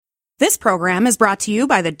This program is brought to you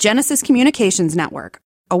by the Genesis Communications Network,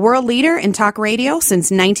 a world leader in talk radio since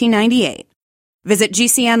 1998. Visit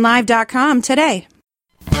GCNlive.com today.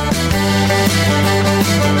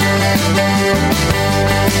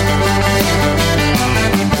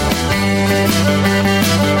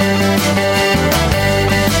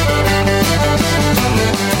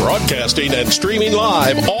 Broadcasting and streaming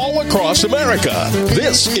live all across America.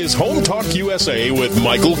 This is Home Talk USA with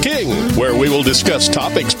Michael King, where we will discuss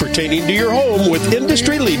topics pertaining to your home with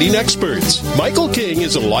industry-leading experts. Michael King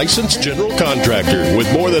is a licensed general contractor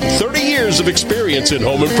with more than 30 years of experience in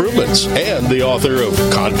home improvements and the author of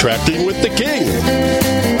Contracting with the King.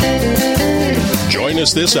 Join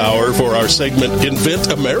us this hour for our segment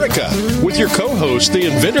Invent America with your co-host, the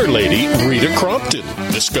inventor lady, Rita Crompton.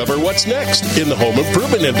 Discover what's next in the home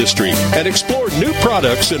improvement industry and explore new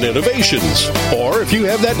products and innovations. Or if you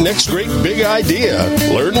have that next great big idea,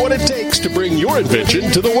 learn what it takes to bring your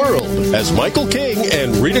invention to the world. As Michael King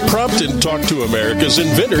and Rita Crompton talk to America's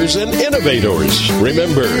inventors and innovators.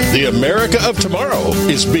 Remember, the America of tomorrow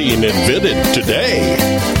is being invented today.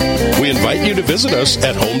 We invite you to visit us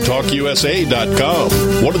at HomeTalkUSA.com.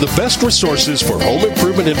 One of the best resources for home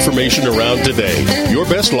improvement information around today. Your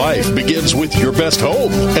best life begins with your best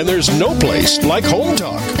home, and there's no place like Home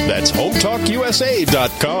Talk. That's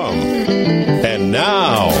HomeTalkUSA.com. And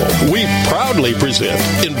now, we proudly present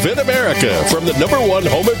Invent America from the #1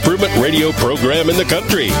 home improvement radio program in the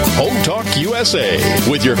country, Home Talk USA,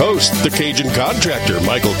 with your host, the Cajun contractor,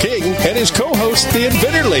 Michael King, and his co-host, the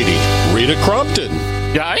inventor lady, Rita Crompton.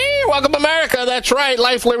 Yeah, hey, welcome America. That's right.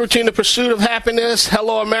 Life, liberty, and the pursuit of happiness.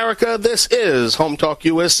 Hello, America. This is Home Talk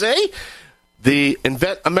USA, the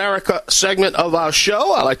Invent America segment of our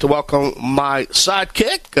show. I'd like to welcome my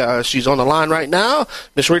sidekick. She's on the line right now,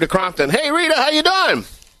 Miss Rita Crompton. Hey, Rita, how you doing?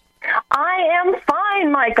 I am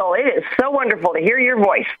fine, Michael. It is so wonderful to hear your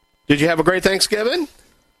voice. Did you have a great Thanksgiving?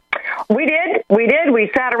 We did.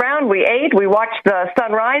 We sat around, we ate, we watched the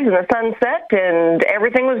sunrise and the sunset, and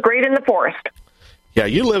everything was great in the forest. Yeah,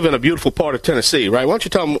 you live in a beautiful part of Tennessee, right? Why don't you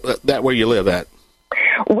tell them that where you live at?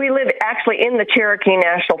 We live actually in the Cherokee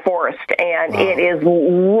National Forest, and It is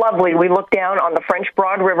lovely. We look down on the French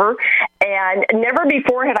Broad River, and never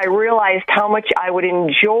before had I realized how much I would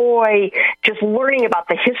enjoy just learning about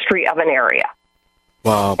the history of an area.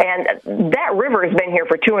 Wow. And that river has been here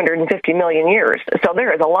for 250 million years, so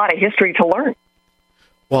there is a lot of history to learn.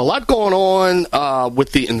 Well, a lot going on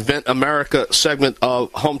with the Invent America segment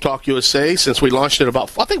of Home Talk USA since we launched it about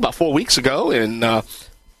 4 weeks ago, and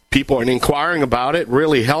people are inquiring about it,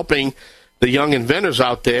 really helping the young inventors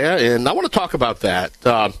out there, and I want to talk about that.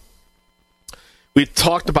 We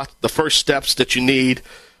talked about the first steps that you need,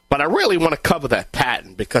 but I really want to cover that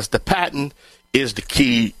patent because the patent is the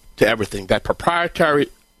key to everything, that proprietary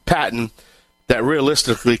patent that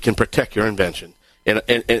realistically can protect your invention. And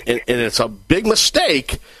it's a big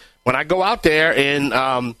mistake when I go out there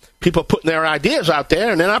and people are putting their ideas out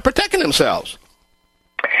there and they're not protecting themselves.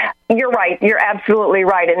 You're right. You're absolutely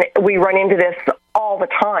right. And we run into this all the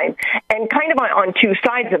time. And kind of on two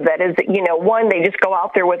sides of that is that, one, they just go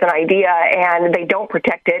out there with an idea and they don't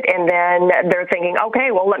protect it. And then they're thinking,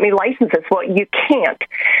 okay, well, let me license this. Well, you can't.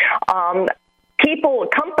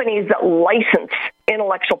 Companies that license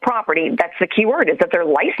intellectual property, that's the key word, is that they're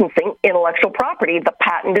licensing intellectual property. The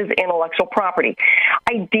patent is intellectual property.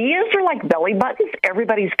 Ideas are like belly buttons.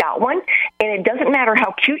 Everybody's got one. And it doesn't matter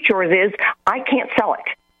how cute yours is, I can't sell it.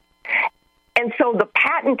 And so the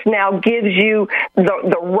patent now gives you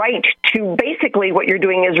the right to, basically what you're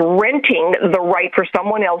doing is renting the right for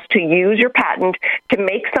someone else to use your patent to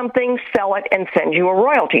make something, sell it, and send you a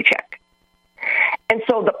royalty check. And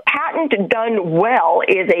so the patent done well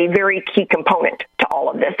is a very key component to all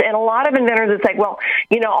of this. And a lot of inventors are like, well,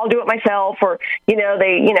 I'll do it myself, or, they,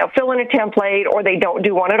 fill in a template, or they don't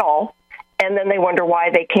do one at all. And then they wonder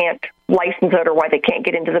why they can't license it or why they can't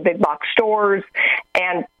get into the big box stores.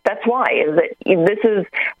 And that's why, is that this is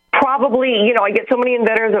probably, I get so many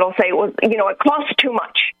inventors that'll say, well, it costs too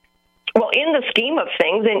much. Well, in the scheme of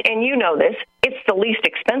things, and you know this, it's the least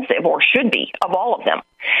expensive, or should be, of all of them.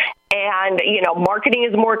 And, marketing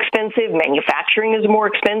is more expensive, manufacturing is more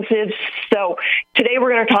expensive. So today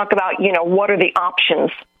we're going to talk about, what are the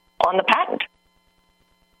options on the patent.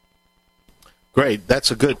 Great.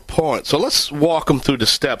 That's a good point. So let's walk them through the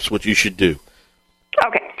steps, what you should do.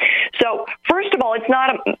 Okay. So first of all, it's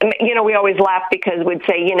not, we always laugh because we'd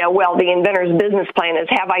say, well, the inventor's business plan is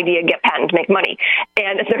have idea, get patent, make money.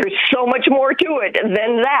 And there's so much more to it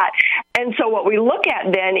than that. And so what we look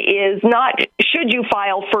at then is not should you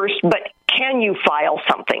file first, but can you file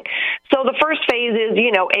something? So the first phase is,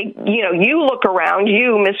 you look around,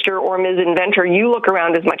 you, Mr. or Ms. Inventor, you look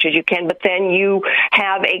around as much as you can, but then you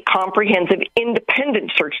have a comprehensive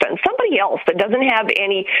independent search done. Somebody else that doesn't have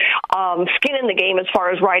any skin in the game as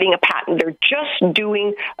far as writing a patent. They're just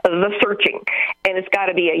doing the searching. And it's got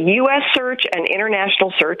to be a U.S. search, an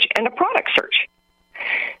international search, and a product search.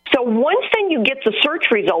 So once then you get the search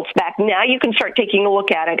results back, now you can start taking a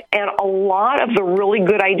look at it, and a lot of the really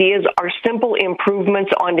good ideas are simple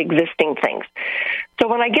improvements on existing things. So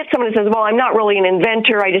when I get someone that says, well, I'm not really an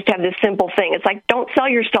inventor, I just have this simple thing, it's like, don't sell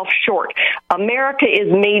yourself short. America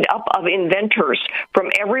is made up of inventors from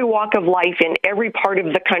every walk of life in every part of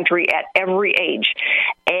the country at every age.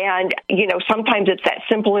 And, sometimes it's that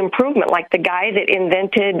simple improvement, like the guy that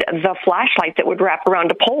invented the flashlight that would wrap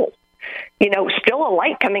around a pole. Still a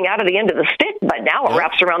light coming out of the end of the stick, but now it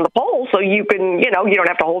wraps around the pole so you can, you don't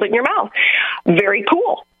have to hold it in your mouth. Very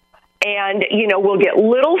cool. And, we'll get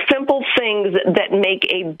little simple things that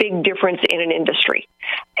make a big difference in an industry.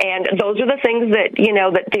 And those are the things that,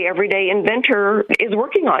 that the everyday inventor is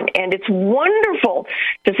working on. And it's wonderful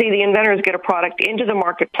to see the inventors get a product into the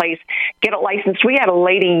marketplace, get it licensed. We had a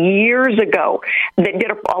lady years ago that did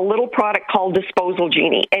a little product called Disposal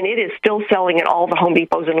Genie, and it is still selling at all the Home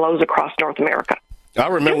Depots and Lowe's across North America. I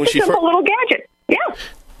remember when she first... a little gadget. Yeah.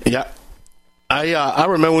 Yeah. I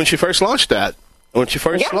remember when she first launched that. When she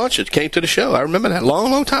first launched it, came to the show. I remember that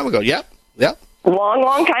long time ago. Yep.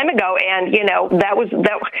 Long time ago. And, that was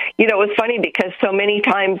it was funny because so many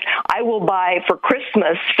times I will buy for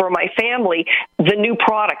Christmas for my family the new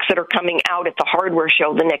products that are coming out at the hardware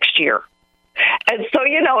show the next year. And so,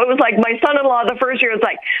 it was like my son-in-law the first year was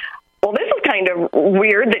like, well, this is kind of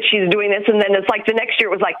weird that she's doing this. And then it's like the next year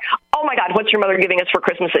it was like, oh, my God, what's your mother giving us for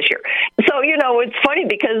Christmas this year? So, it's funny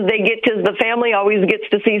because the family always gets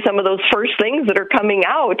to see some of those first things that are coming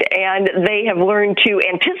out, and they have learned to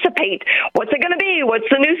anticipate what's it going to be, what's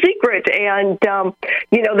the new secret. And,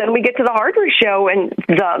 then we get to the hardware show and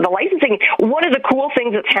the licensing. One of the cool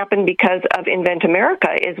things that's happened because of Invent America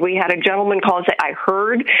is we had a gentleman call and say, I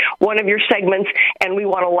heard one of your segments and we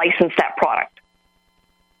want to license that product.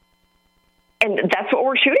 And that's what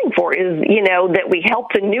we're shooting for is, that we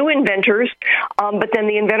help the new inventors, but then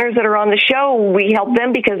the inventors that are on the show, we help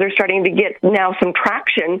them because they're starting to get now some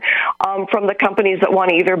traction from the companies that want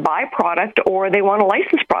to either buy product or they want to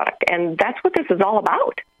license product. And that's what this is all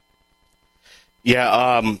about.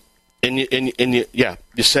 Yeah,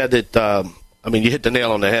 you said that, you hit the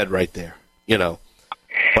nail on the head right there,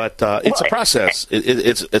 But it's a process.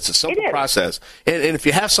 It's a simple process. And if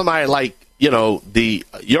you have somebody like,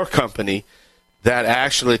 your company that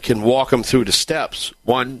actually can walk them through the steps.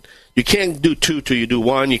 One, you can't do two till you do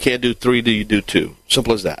one. You can't do three till you do two.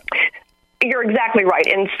 Simple as that. You're exactly right.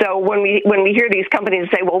 And so when we hear these companies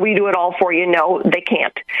say, well, we do it all for you, no, they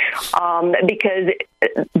can't. Because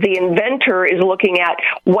the inventor is looking at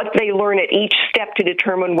what they learn at each step to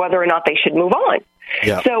determine whether or not they should move on.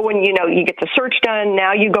 Yeah. So when, you get the search done,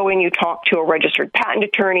 now you go in, you talk to a registered patent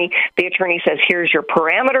attorney. The attorney says, here's your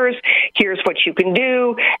parameters, here's what you can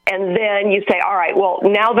do. And then you say, all right, well,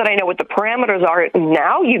 now that I know what the parameters are,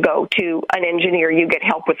 now you go to an engineer, you get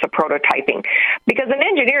help with the prototyping. Because an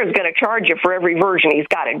engineer is going to charge you for every version he's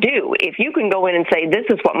got to do. If you can go in and say, this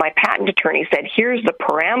is what my patent attorney said, here's the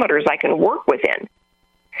parameters I can work within.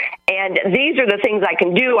 And these are the things I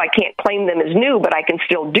can do. I can't claim them as new, but I can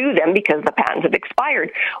still do them because the patents have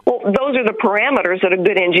expired. Well, those are the parameters that a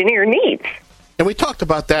good engineer needs. And we talked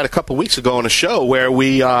about that a couple of weeks ago on a show where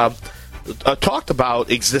we talked about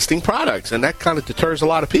existing products, and that kind of deters a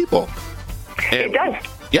lot of people. And, it does.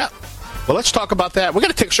 Yeah. Well, let's talk about that. We're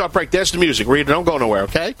going to take a short break. There's the music. Rita, don't go nowhere,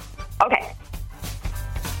 okay? Okay.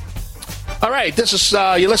 All right, this is,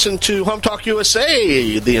 you listen to Home Talk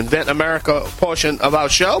USA, the Invent America portion of our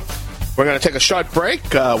show. We're going to take a short break.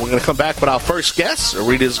 We're going to come back with our first guest.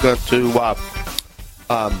 Rita's going to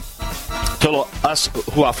tell us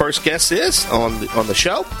who our first guest is on the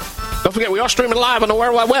show. Don't forget, we are streaming live on the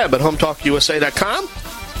World Wide Web at HomeTalkUSA.com.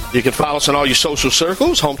 You can follow us on all your social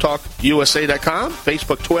circles, HomeTalkUSA.com,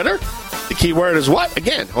 Facebook, Twitter. The keyword is what?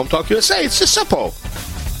 Again, HomeTalkUSA. It's just simple.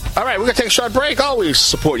 All right, we're going to take a short break. Always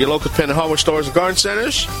support your local independent hardware stores and garden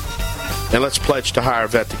centers. And let's pledge to hire a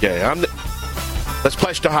vet today. Let's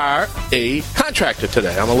pledge to hire a contractor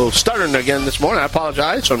today. I'm a little stuttering again this morning. I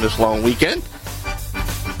apologize on this long weekend.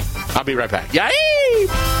 I'll be right back. Yay!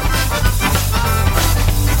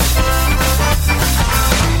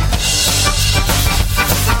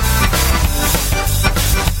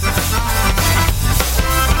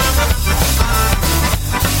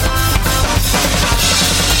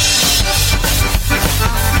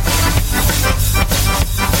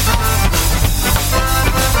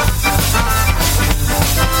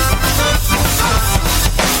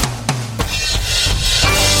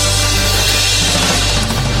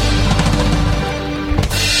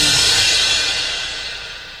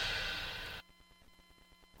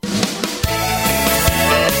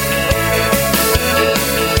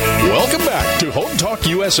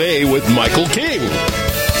 USA with Michael King.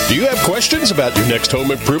 Do you have questions about your next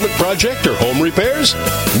home improvement project or home repairs?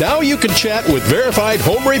 Now you can chat with verified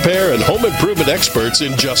home repair and home improvement experts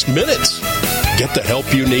in just minutes. Get the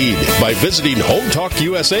help you need by visiting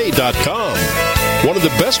HometalkUSA.com. One of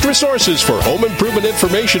the best resources for home improvement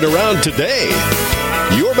information around today.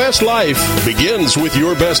 Your best life begins with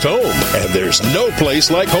your best home, and there's no place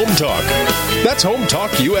like Home Talk. That's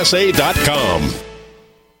HometalkUSA.com.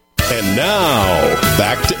 And now,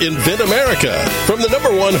 back to Invent America from the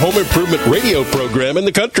 #1 home improvement radio program in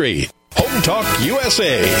the country. Home Talk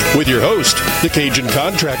USA with your host, the Cajun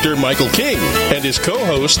contractor Michael King, and his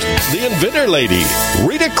co-host, the Inventor lady,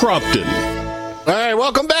 Rita Crompton. All right,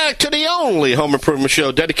 welcome back to the only home improvement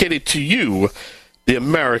show dedicated to you, the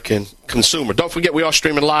American consumer. Don't forget, we are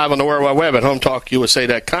streaming live on the World Wide Web at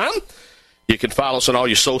HometalkUSA.com. You can follow us on all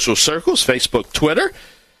your social circles, Facebook, Twitter.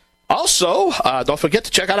 Also, don't forget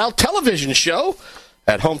to check out our television show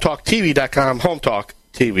at HometalkTV.com,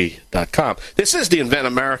 HometalkTV.com. This is the Invent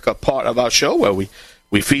America part of our show where we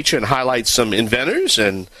feature and highlight some inventors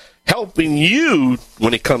and helping you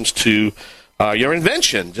when it comes to your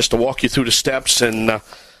invention, just to walk you through the steps and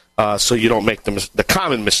so you don't make the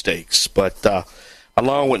common mistakes. But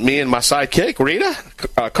along with me and my sidekick, Rita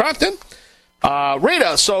Crompton.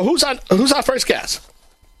 Rita, so who's our first guest?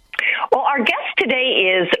 Well, our guest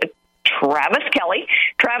today is Travis Kelley.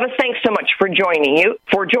 Travis, thanks so much for joining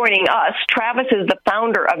us. Travis is the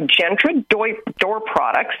founder of Gentra Door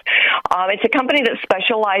Products. It's a company that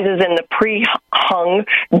specializes in the pre-hung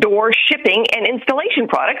door shipping and installation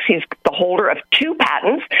products. He's the holder of 2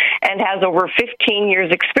 patents and has over 15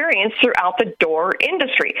 years experience throughout the door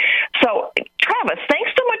industry. So, Travis,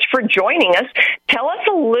 thanks so much for joining us. Tell us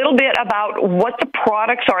a little bit about what the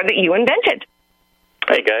products are that you invented.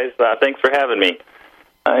 Hey, guys. Thanks for having me.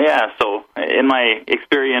 So in my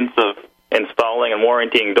experience of installing and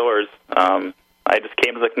warrantying doors, I just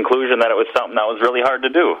came to the conclusion that it was something that was really hard to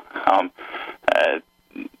do. Kind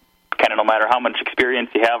of no matter how much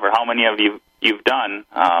experience you have or how many of you've done,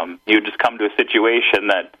 you just come to a situation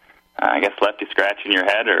that I guess left you scratching your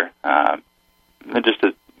head or just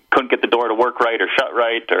couldn't get the door to work right or shut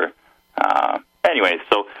right.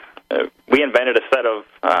 So we invented a set of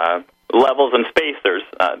levels and spacers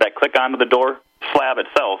that click onto the door slab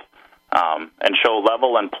itself and show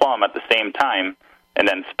level and plumb at the same time, and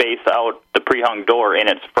then space out the pre-hung door in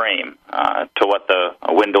its frame to what the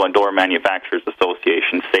Window and Door Manufacturers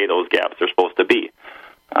Association say those gaps are supposed to be.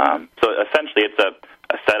 So essentially it's a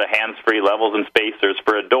set of hands-free levels and spacers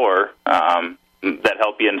for a door that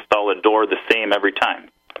help you install a door the same every time.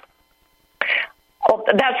 Well,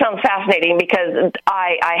 that sounds fascinating because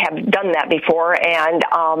I have done that before and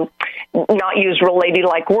not used real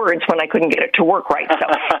ladylike words when I couldn't get it to work right. So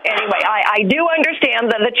anyway, I do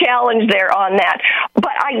understand the challenge there on that.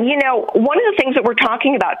 But one of the things that we're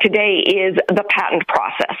talking about today is the patent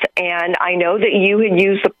process. And I know that you had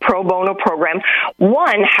used the pro bono program.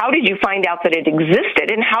 One, how did you find out that it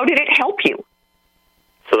existed, and how did it help you?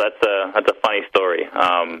 So that's a funny story.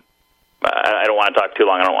 I don't want to talk too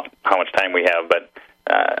long. I don't know how much time we have, but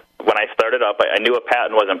when I started up, I knew a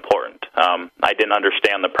patent was important. I didn't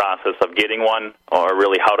understand the process of getting one or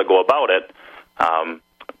really how to go about it.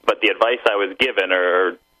 But the advice I was given,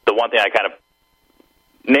 or the one thing I kind of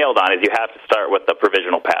nailed on, is you have to start with a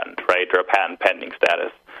provisional patent, right, or a patent pending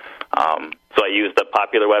status. So I used a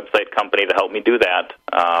popular website company to help me do that.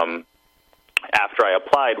 After I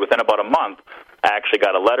applied, within about a month, I actually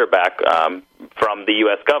got a letter back from the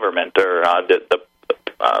U.S. government, or a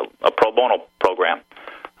pro bono program.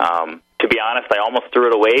 To be honest, I almost threw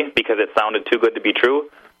it away because it sounded too good to be true.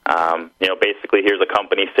 Basically, here's a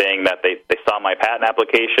company saying that they saw my patent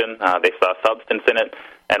application, they saw substance in it,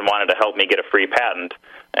 and wanted to help me get a free patent.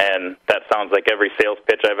 And that sounds like every sales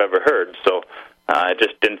pitch I've ever heard. So it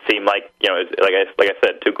just didn't seem like, like I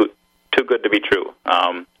said, too good to be true.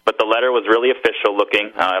 But the letter was really official looking.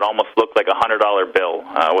 It almost looked like a $100 bill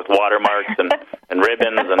with watermarks and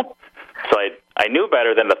ribbons. And so I knew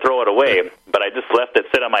better than to throw it away, but I just left it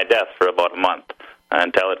sit on my desk for about a month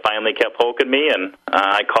until it finally kept poking me, and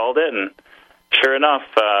I called it, and sure enough,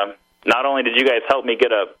 not only did you guys help me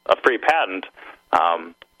get a free patent,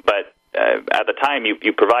 but at the time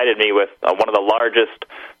you provided me with one of the largest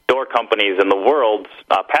door companies in the world's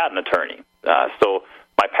patent attorney. So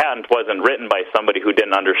my patent wasn't written by somebody who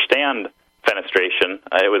didn't understand fenestration.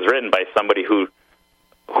 It was written by somebody who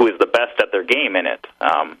is the best at their game in it.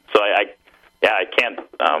 So I can't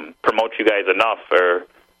promote you guys enough. Or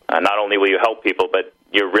not only will you help people, but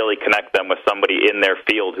you really connect them with somebody in their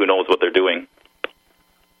field who knows what they're doing.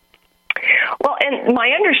 Well, and my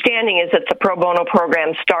understanding is that the pro bono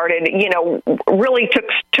program started, really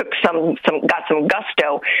got some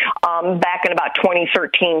gusto back in about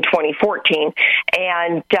 2013, 2014.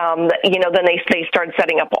 And, then they started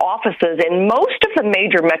setting up offices in most of the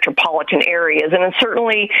major metropolitan areas. And then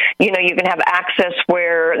certainly, you can have access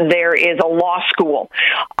where there is a law school.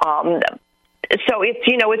 So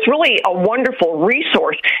it's really a wonderful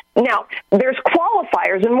resource. Now, there's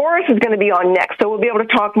qualifiers, and Morris is going to be on next, so we'll be able to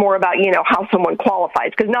talk more about, how someone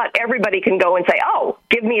qualifies, because not everybody can go and say, oh,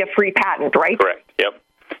 give me a free patent, right? Correct, yep.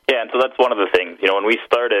 Yeah, and so that's one of the things. When we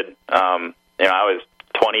started, I was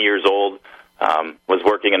 20 years old, was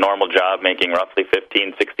working a normal job, making roughly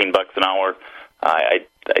 $15, $16 an hour. I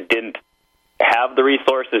didn't have the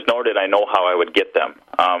resources, nor did I know how I would get them.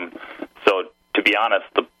 So to be honest,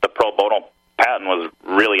 the pro bono patent was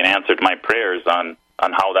really an answer to my prayers on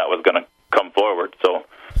how that was going to come forward. So,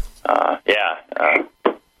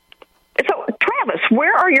 So, Travis,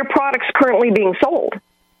 where are your products currently being sold?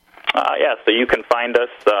 So you can find us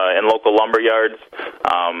in local lumber yards.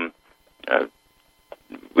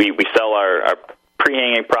 We sell our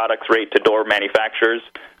pre-hanging products right to door manufacturers.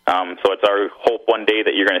 So it's our hope one day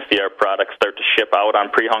that you're going to see our products start to ship out on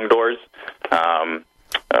pre-hung doors. One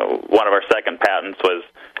of our second patents was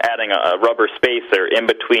adding a rubber spacer in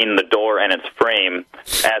between the door and its frame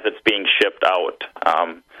as it's being shipped out.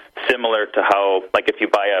 Similar to how, like if you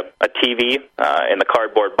buy a TV in the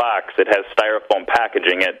cardboard box, it has styrofoam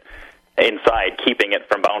packaging it inside, keeping it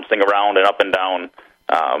from bouncing around and up and down.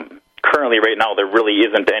 Currently, right now, there really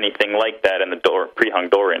isn't anything like that in the pre-hung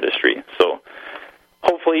door industry. So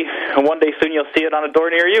hopefully, one day soon you'll see it on a door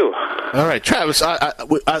near you. All right, Travis,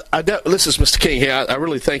 this is Mr. King here. I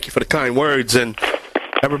really thank you for the kind words. And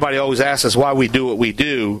everybody always asks us why we do what we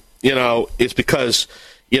do. It's because,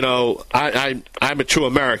 I'm a true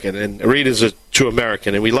American, and Rita's a true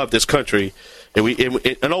American, and we love this country.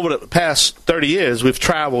 And over the past 30 years, we've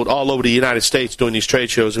traveled all over the United States doing these trade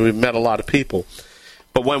shows, and we've met a lot of people.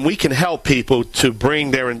 But when we can help people to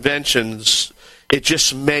bring their inventions, it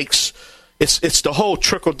just makes it's the whole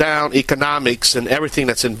trickle-down economics and everything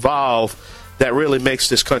that's involved that really makes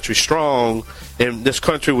this country strong. And this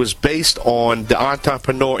country was based on the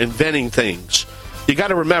entrepreneur inventing things. You got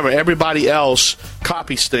to remember, everybody else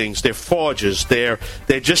copies things. They're forgers. They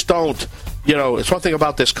just don't. It's one thing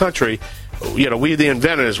about this country. We're the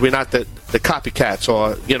inventors. We're not the copycats,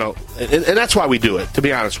 and that's why we do it. To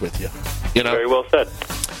be honest with you, Very well said.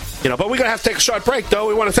 But we're gonna have to take a short break, though.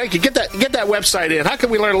 We want to thank you. Get that website in. How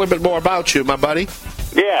can we learn a little bit more about you, my buddy?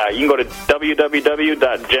 Yeah, you can go to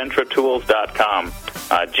www.gentratools.com.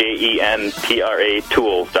 GENTRA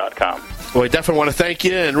tools.com. Well, we definitely want to thank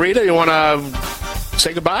you. And Rita, you want to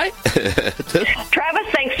say goodbye? Travis,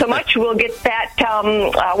 thanks so much. We'll get that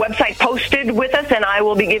website posted with us, and I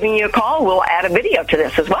will be giving you a call. We'll add a video to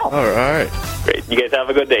this as well. All right. Great. You guys have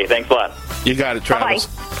a good day. Thanks a lot. You got it, Travis.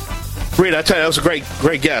 Bye-bye. Rita, I tell you, that was a great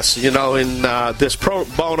guess. And this pro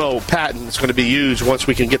bono patent is going to be used once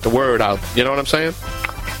we can get the word out. You know what I'm saying?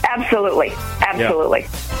 Absolutely. Yeah.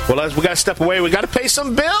 Well, as we got to step away, we got to pay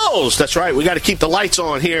some bills. That's right. We got to keep the lights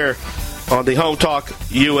on here on the Home Talk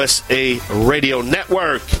USA Radio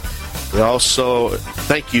Network. We also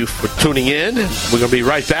thank you for tuning in. We're going to be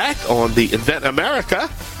right back on the Invent America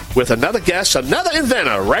with another guest, another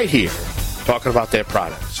inventor right here, talking about their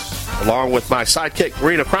products. Along with my sidekick,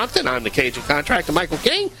 Rita Crompton, I'm the Cajun Contractor, Michael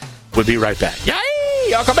King. We'll be right back. Yay!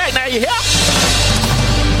 Y'all come back now. You hear?